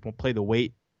 Hawkinson if you play the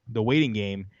waiting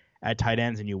game at tight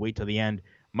ends and you wait till the end.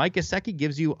 Mike Gesicki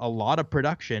gives you a lot of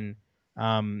production,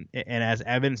 and as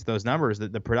evidence those numbers,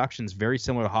 the production's very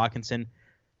similar to Hawkinson.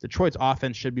 Detroit's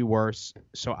offense should be worse,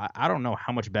 so I don't know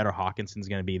how much better Hawkinson's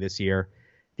going to be this year.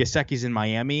 Gesicki's in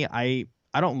Miami. I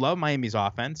don't love Miami's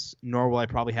offense, nor will I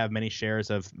probably have many shares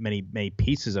of many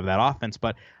pieces of that offense,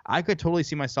 but I could totally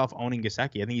see myself owning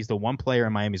Gesicki. I think he's the one player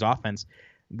in Miami's offense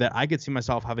that I could see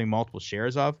myself having multiple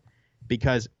shares of,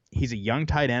 because he's a young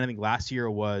tight end. I think last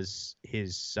year was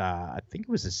his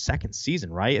second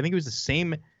season, right? I think it was the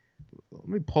same. Let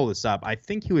me pull this up. I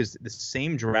think he was the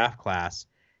same draft class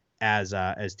as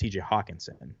T.J.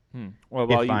 Hawkinson. Well,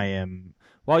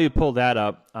 while you pull that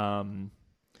up,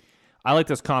 I like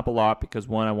this comp a lot because,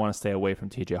 one, I want to stay away from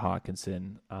T.J.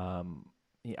 Hawkinson.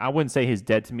 I wouldn't say he's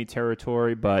dead to me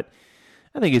territory, but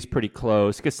I think he's pretty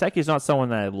close. Gesicki's not someone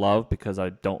that I love because I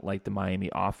don't like the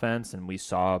Miami offense, and we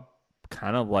saw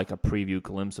kind of like a preview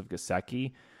glimpse of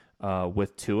Gesicki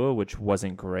with Tua, which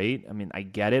wasn't great. I mean, I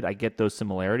get it. I get those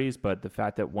similarities, but the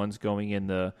fact that one's going in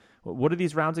the – what are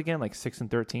these rounds again, like 6th and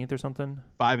 13th or something?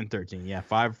 5 and 13, yeah.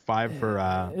 5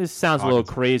 for it sounds a little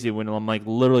crazy when I'm like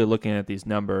literally looking at these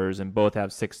numbers, and both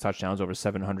have 6 touchdowns over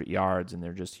 700 yards, and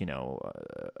they're just,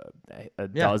 a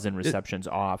dozen receptions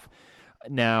off.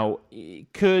 Now,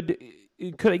 could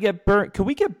I get burned? Could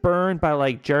we get burned by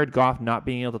like Jared Goff not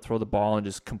being able to throw the ball and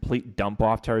just complete dump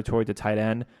off territory to tight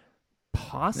end?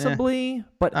 Possibly,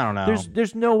 but I don't know.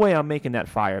 There's no way I'm making that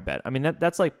fire bet. I mean,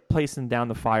 that's like placing down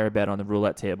the fire bet on the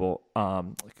roulette table,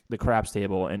 the craps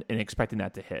table, and expecting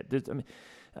that to hit.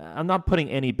 I'm not putting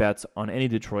any bets on any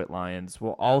Detroit Lions.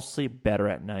 We'll all sleep better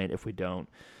at night if we don't.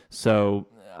 So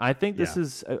I think this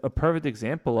is a perfect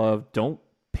example of don't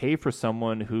pay for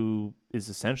someone who is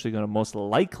essentially going to most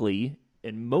likely,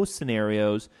 in most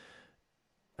scenarios,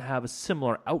 have a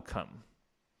similar outcome.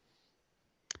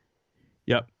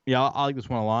 Yep. Yeah, I like this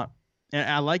one a lot. And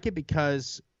I like it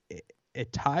because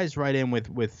it ties right in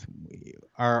with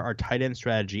our tight end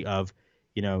strategy of,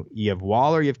 you have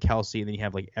Waller, you have Kelsey, and then you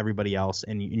have like everybody else,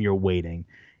 and you're waiting.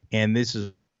 And this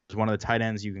is one of the tight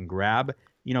ends you can grab.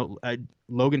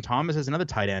 Logan Thomas has another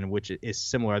tight end, which is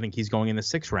similar. I think he's going in the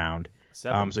 6th round.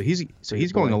 7th. So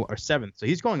he's going or 7th. So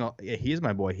he's going. He is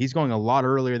my boy. He's going a lot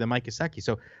earlier than Mike Gesicki.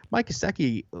 So Mike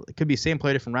Gesicki could be same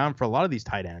play different round for a lot of these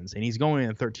tight ends, and he's going in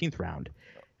the 13th round.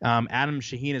 Adam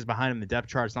Shaheen is behind him in the depth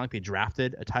chart. It's not like they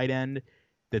drafted a tight end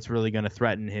that's really going to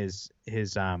threaten his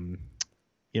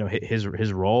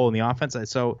role in the offense.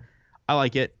 So I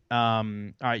like it. All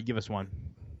right, give us one.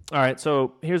 All right,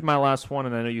 so here's my last one,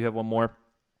 and I know you have one more.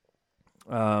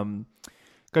 Going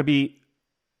to be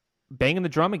banging the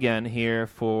drum again here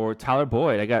for Tyler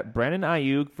Boyd. I got Brandon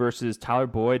Ayuk versus Tyler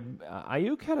Boyd.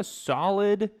 Ayuk had a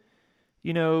solid,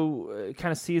 kind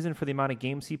of season for the amount of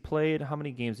games he played. How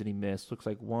many games did he miss? Looks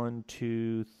like 1,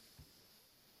 2,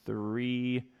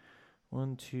 3.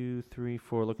 1, 2, 3,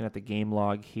 4. Looking at the game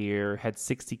log here, had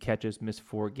 60 catches, missed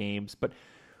 4 games. But,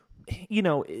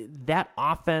 that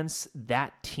offense,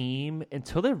 that team,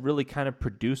 until they really kind of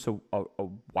produce a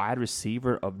wide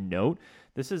receiver of note,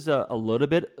 this is a little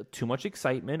bit too much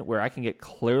excitement where I can get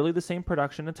clearly the same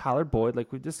production of Tyler Boyd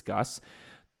like we've discussed.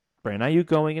 Brandon Ayuk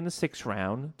going in the 6th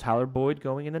round, Tyler Boyd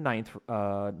going in the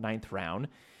 9th round.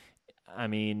 I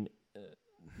mean,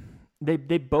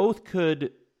 they both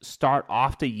could start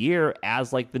off the year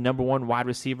as like the number 1 wide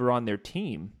receiver on their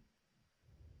team.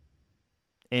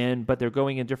 But they're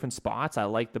going in different spots. I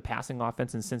like the passing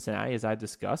offense in Cincinnati, as I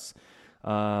discussed.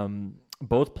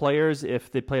 Both players,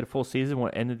 if they played a full season, will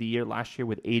end of the year last year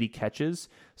with 80 catches,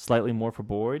 slightly more for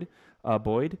Boyd.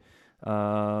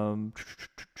 And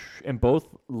both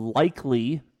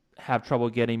likely have trouble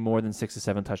getting more than 6 to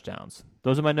 7 touchdowns.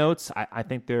 Those are my notes. I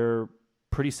think they're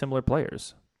pretty similar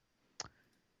players.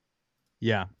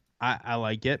 Yeah, I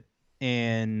like it.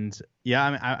 And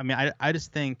yeah, I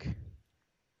just think,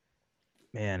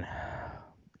 man,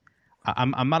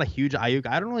 I'm not a huge Ayuk.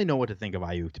 I don't really know what to think of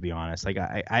Ayuk, to be honest. Like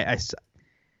I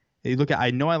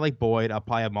know I like Boyd. I'll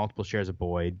probably have multiple shares of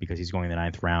Boyd because he's going in the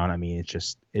 9th round. I mean, it's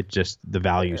just the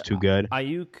value is too good.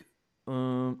 Ayuk,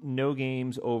 no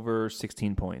games over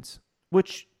 16 points,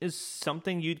 which is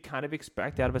something you'd kind of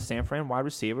expect out of a San Fran wide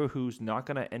receiver who's not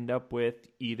going to end up with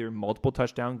either multiple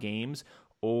touchdown games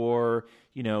or,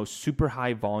 super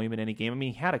high volume in any game. I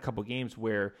mean, he had a couple games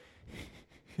where,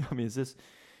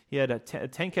 he had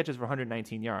 10 catches for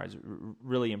 119 yards.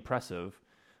 Really impressive.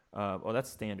 That's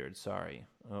standard. Sorry.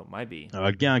 Oh, might be. Oh,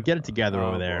 again, get it together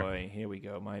over there. Oh, boy. Here we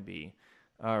go. Might be.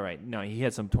 All right. No, he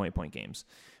had some 20-point games.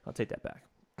 I'll take that back.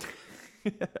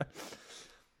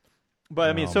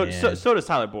 But, so does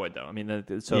Tyler Boyd, though.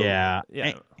 Yeah.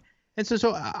 And so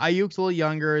Ayuk's a little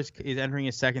younger. He's entering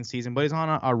his 2nd season, but he's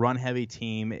on a run-heavy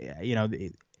team.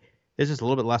 There's just a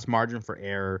little bit less margin for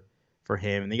error for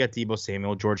him. And they got Deebo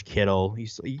Samuel, George Kittle.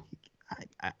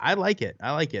 I like it.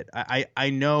 I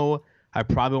know I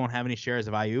probably won't have any shares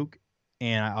of Ayuk,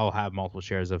 and I'll have multiple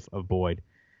shares of Boyd.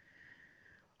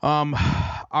 All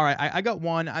right, I got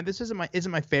one. This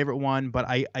isn't my favorite one, but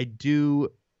I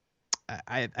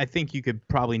think you could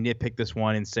probably nitpick this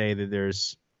one and say that they're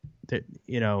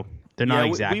not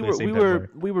exactly the same.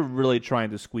 We were really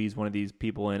trying to squeeze one of these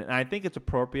people in, and I think it's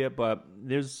appropriate, but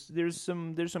there's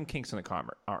some kinks in the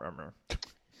armor.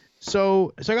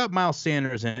 So I got Miles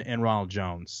Sanders and Ronald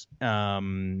Jones.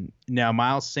 Now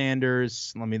Miles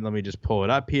Sanders, let me just pull it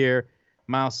up here.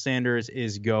 Miles Sanders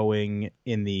is going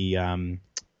in the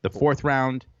 4th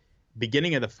round,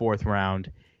 beginning of the 4th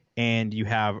round, and you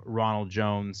have Ronald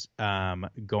Jones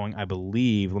going, I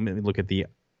believe. Let me look at the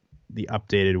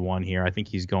updated one here. I think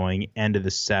he's going end of the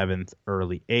 7th,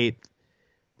 early 8th.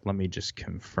 Let me just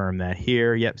confirm that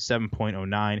here. Yep,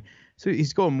 7.09. So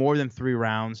he's going more than 3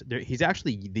 rounds. He's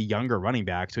actually the younger running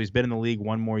back. So he's been in the league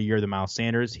one more year than Miles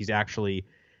Sanders. He's actually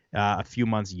a few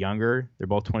months younger. They're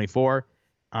both 24.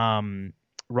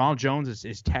 Ronald Jones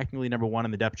is technically number 1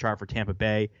 in the depth chart for Tampa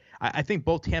Bay. I think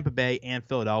both Tampa Bay and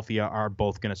Philadelphia are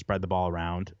both going to spread the ball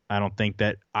around. I don't think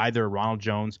that either Ronald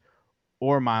Jones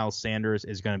or Miles Sanders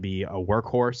is going to be a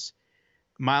workhorse.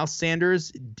 Miles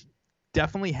Sanders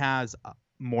definitely has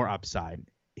more upside.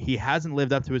 He hasn't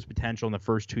lived up to his potential in the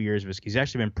first 2 years of his. He's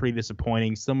actually been pretty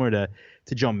disappointing, similar to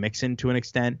Joe Mixon to an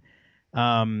extent.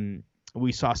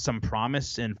 We saw some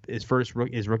promise in his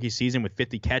rookie season with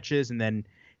 50 catches, and then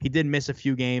he did miss a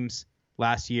few games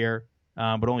last year,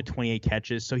 but only 28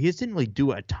 catches. So he just didn't really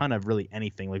do a ton of really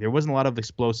anything. Like, there wasn't a lot of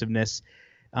explosiveness.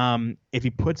 If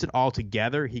he puts it all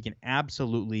together, he can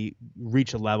absolutely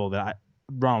reach a level that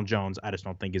Ronald Jones, I just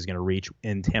don't think is going to reach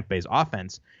in Tampa Bay's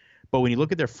offense. But when you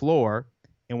look at their floor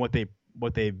and what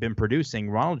they've been producing,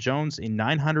 Ronald Jones in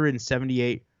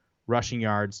 978 rushing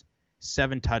yards,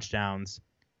 7 touchdowns.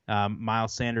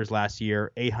 Miles Sanders last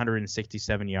year,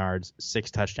 867 yards,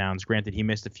 6 touchdowns. Granted, he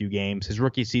missed a few games. His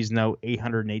rookie season, though,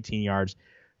 818 yards,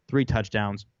 3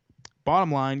 touchdowns.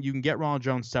 Bottom line, you can get Ronald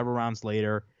Jones several rounds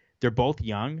later. They're both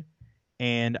young,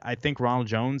 and I think Ronald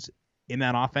Jones in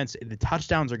that offense, the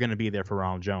touchdowns are going to be there for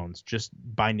Ronald Jones just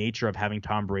by nature of having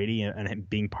Tom Brady and him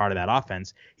being part of that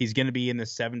offense. He's going to be in the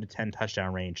 7 to 10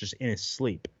 touchdown range just in his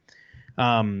sleep.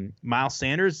 Miles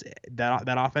Sanders, that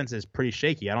offense is pretty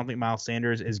shaky. I don't think Miles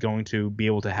Sanders is going to be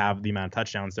able to have the amount of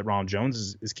touchdowns that Ronald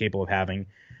Jones is capable of having.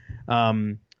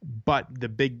 But the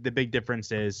big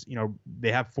difference is,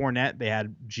 they have Fournette, they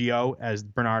had Gio as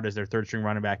Bernard as their third string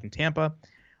running back in Tampa.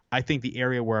 I think the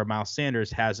area where Miles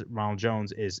Sanders has Ronald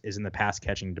Jones is in the pass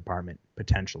catching department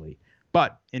potentially.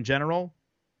 But in general,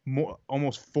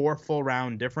 almost 4 full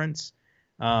round difference.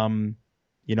 Ronald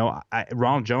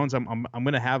Jones, I'm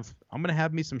gonna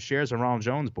have me some shares of Ronald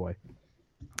Jones, boy.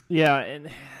 Yeah, and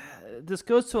this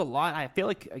goes to a lot. I feel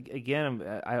like, again,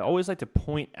 I always like to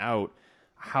point out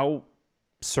how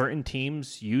certain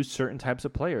teams use certain types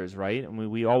of players, right? I mean,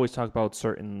 we always talk about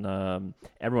certain.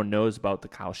 Everyone knows about the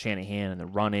Kyle Shanahan and the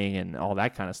running and all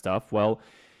that kind of stuff. Well,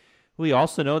 we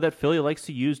also know that Philly likes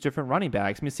to use different running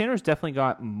backs. I mean, Sanders definitely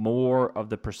got more of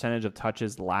the percentage of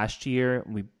touches last year.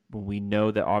 We know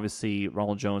that obviously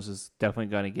Ronald Jones is definitely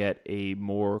going to get a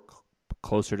more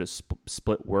closer to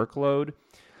split workload.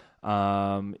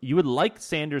 You would like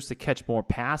Sanders to catch more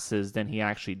passes than he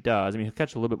actually does. I mean, he'll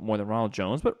catch a little bit more than Ronald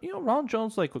Jones, but Ronald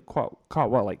Jones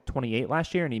caught 28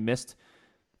 last year, and he missed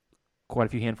quite a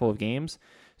few handful of games.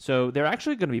 So they're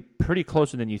actually going to be pretty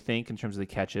closer than you think in terms of the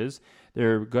catches.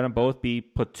 They're going to both be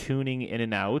platooning in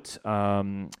and out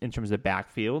in terms of the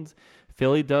backfield.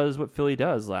 Philly does what Philly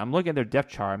does. I'm looking at their depth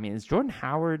chart. I mean, is Jordan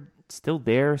Howard still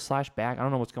there / back? I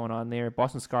don't know what's going on there.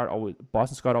 Boston Scott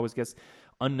always gets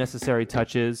unnecessary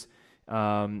touches.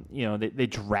 They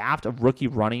draft a rookie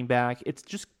running back. It's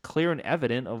just clear and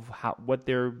evident of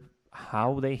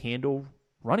how they handle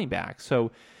running backs.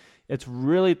 So it's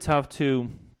really tough to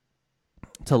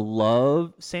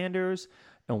love Sanders.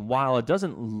 And while it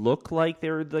doesn't look like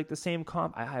they're like the same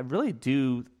comp, I really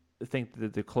do think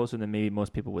that they're closer than maybe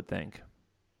most people would think.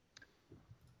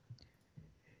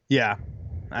 Yeah.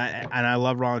 I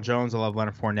love Ronald Jones. I love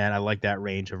Leonard Fournette. I like that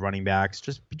range of running backs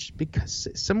just because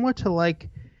similar to like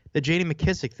the J.D.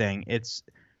 McKissick thing,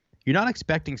 you're not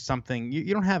expecting something.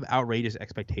 You don't have outrageous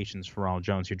expectations for Ronald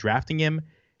Jones. You're drafting him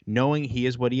knowing he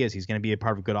is what he is. He's going to be a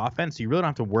part of a good offense. So you really don't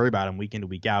have to worry about him week in to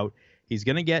week out. He's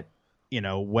going to get,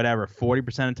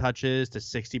 40% of touches to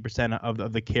 60%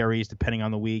 of the carries, depending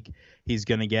on the week. He's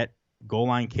going to get goal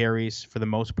line carries for the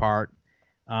most part.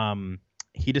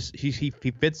 He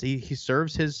fits. He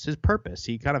serves his purpose.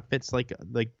 He kind of fits like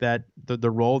that the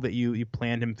role that you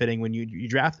planned him fitting when you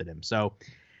drafted him. So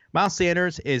Miles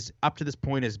Sanders is up to this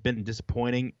point has been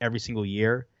disappointing every single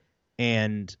year,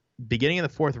 and beginning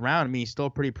of the 4th round, I mean, he's still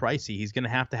pretty pricey. He's going to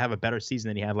have a better season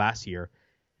than he had last year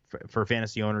for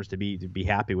fantasy owners to be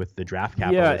happy with the draft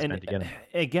capital. Yeah, and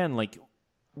again, like,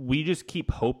 we just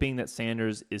keep hoping that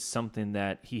Sanders is something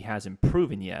that he hasn't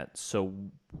proven yet. So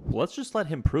let's just let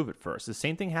him prove it first. The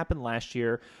same thing happened last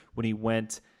year when he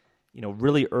went,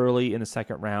 really early in the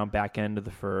 2nd round, back end of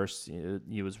the 1st.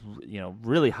 He was,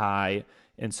 really high.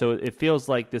 And so it feels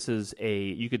like this is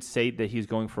you could say that he's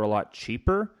going for a lot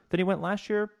cheaper than he went last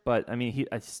year, but I mean, he's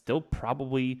still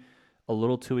probably a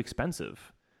little too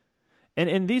expensive.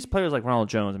 And these players like Ronald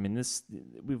Jones, I mean,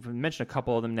 we've mentioned a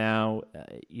couple of them now,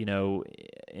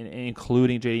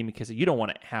 including J.D. McKissick. You don't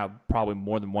want to have probably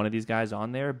more than one of these guys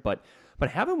on there, but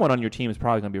having one on your team is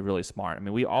probably going to be really smart. I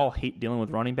mean, we all hate dealing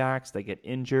with running backs. They get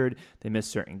injured. They miss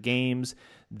certain games.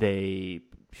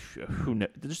 Who knows?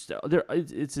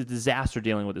 It's a disaster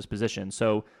dealing with this position.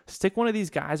 So stick one of these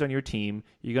guys on your team.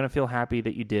 You're going to feel happy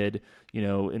that you did,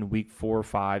 in week 4 or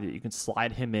 5, that you can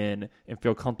slide him in and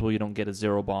feel comfortable you don't get a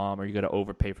 0 bomb or you got to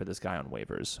overpay for this guy on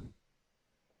waivers.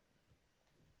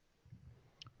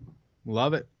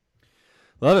 Love it.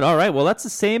 Love it. All right. Well, that's the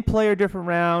same player, different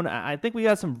round. I think we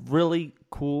got some really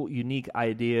cool, unique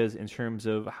ideas in terms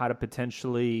of how to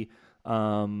potentially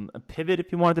pivot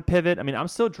if you wanted to pivot. I mean, I'm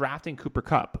still drafting Cooper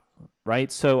Kupp,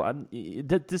 right? So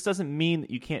this doesn't mean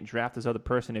that you can't draft this other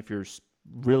person if you're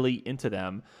really into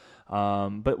them.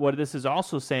 But what this is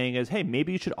also saying is, hey,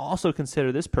 maybe you should also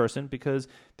consider this person because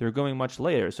they're going much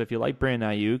later. So if you like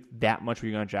Brandon Ayuk that much where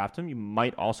you're going to draft him, you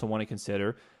might also want to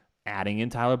consider adding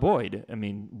in Tyler Boyd. I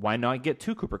mean, why not get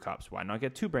 2 Cooper Kupps? Why not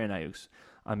get 2 Brandon Ayuks?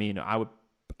 I mean, I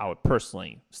would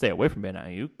personally stay away from Brandon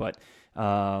Ayuk, but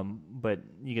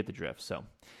you get the drift. So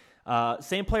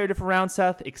same player, different round,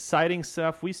 Seth. Exciting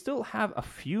stuff. We still have a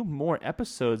few more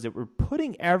episodes that we're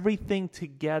putting everything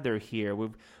together here.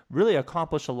 We've really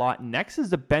accomplished a lot. Next is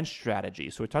the bench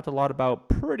strategy. So we talked a lot about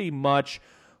pretty much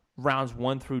rounds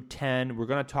 1 through 10. We're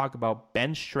going to talk about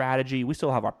bench strategy. We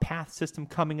still have our path system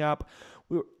coming up.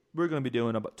 We're going to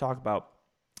be talk about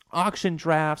auction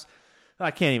drafts.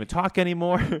 I can't even talk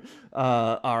anymore.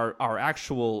 Our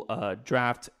actual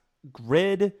draft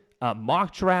grid,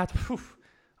 mock draft. Whew.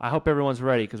 I hope everyone's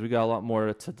ready because we got a lot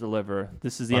more to deliver.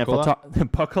 This is the Buckle NFL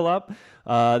Talk. Buckle up.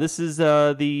 This is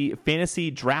the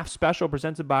fantasy draft special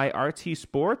presented by RT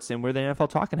Sports, and we're the NFL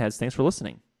Talking Heads. Thanks for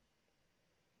listening.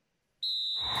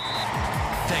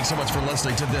 Thanks so much for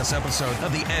listening to this episode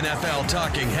of the NFL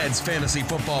Talking Heads Fantasy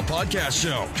Football Podcast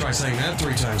Show. Try saying that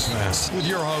 3 times fast with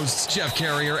your hosts, Jeff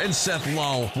Carrier and Seth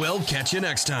Lowe. We'll catch you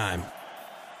next time.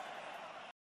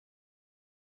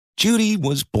 Judy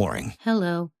was boring.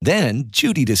 Hello. Then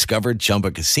Judy discovered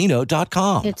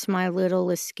ChumbaCasino.com. It's my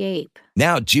little escape.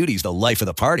 Now Judy's the life of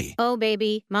the party. Oh,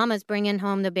 baby, mama's bringing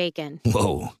home the bacon.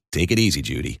 Whoa, take it easy,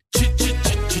 Judy.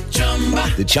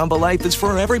 The Chumba life is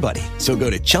for everybody. So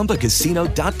go to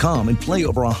ChumbaCasino.com and play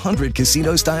over 100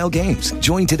 casino-style games.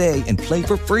 Join today and play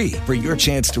for free for your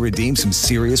chance to redeem some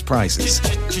serious prizes.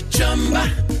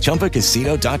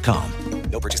 ChumbaCasino.com.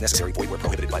 No purchase necessary. Void where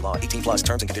prohibited by law. 18+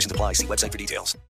 terms and conditions apply. See website for details.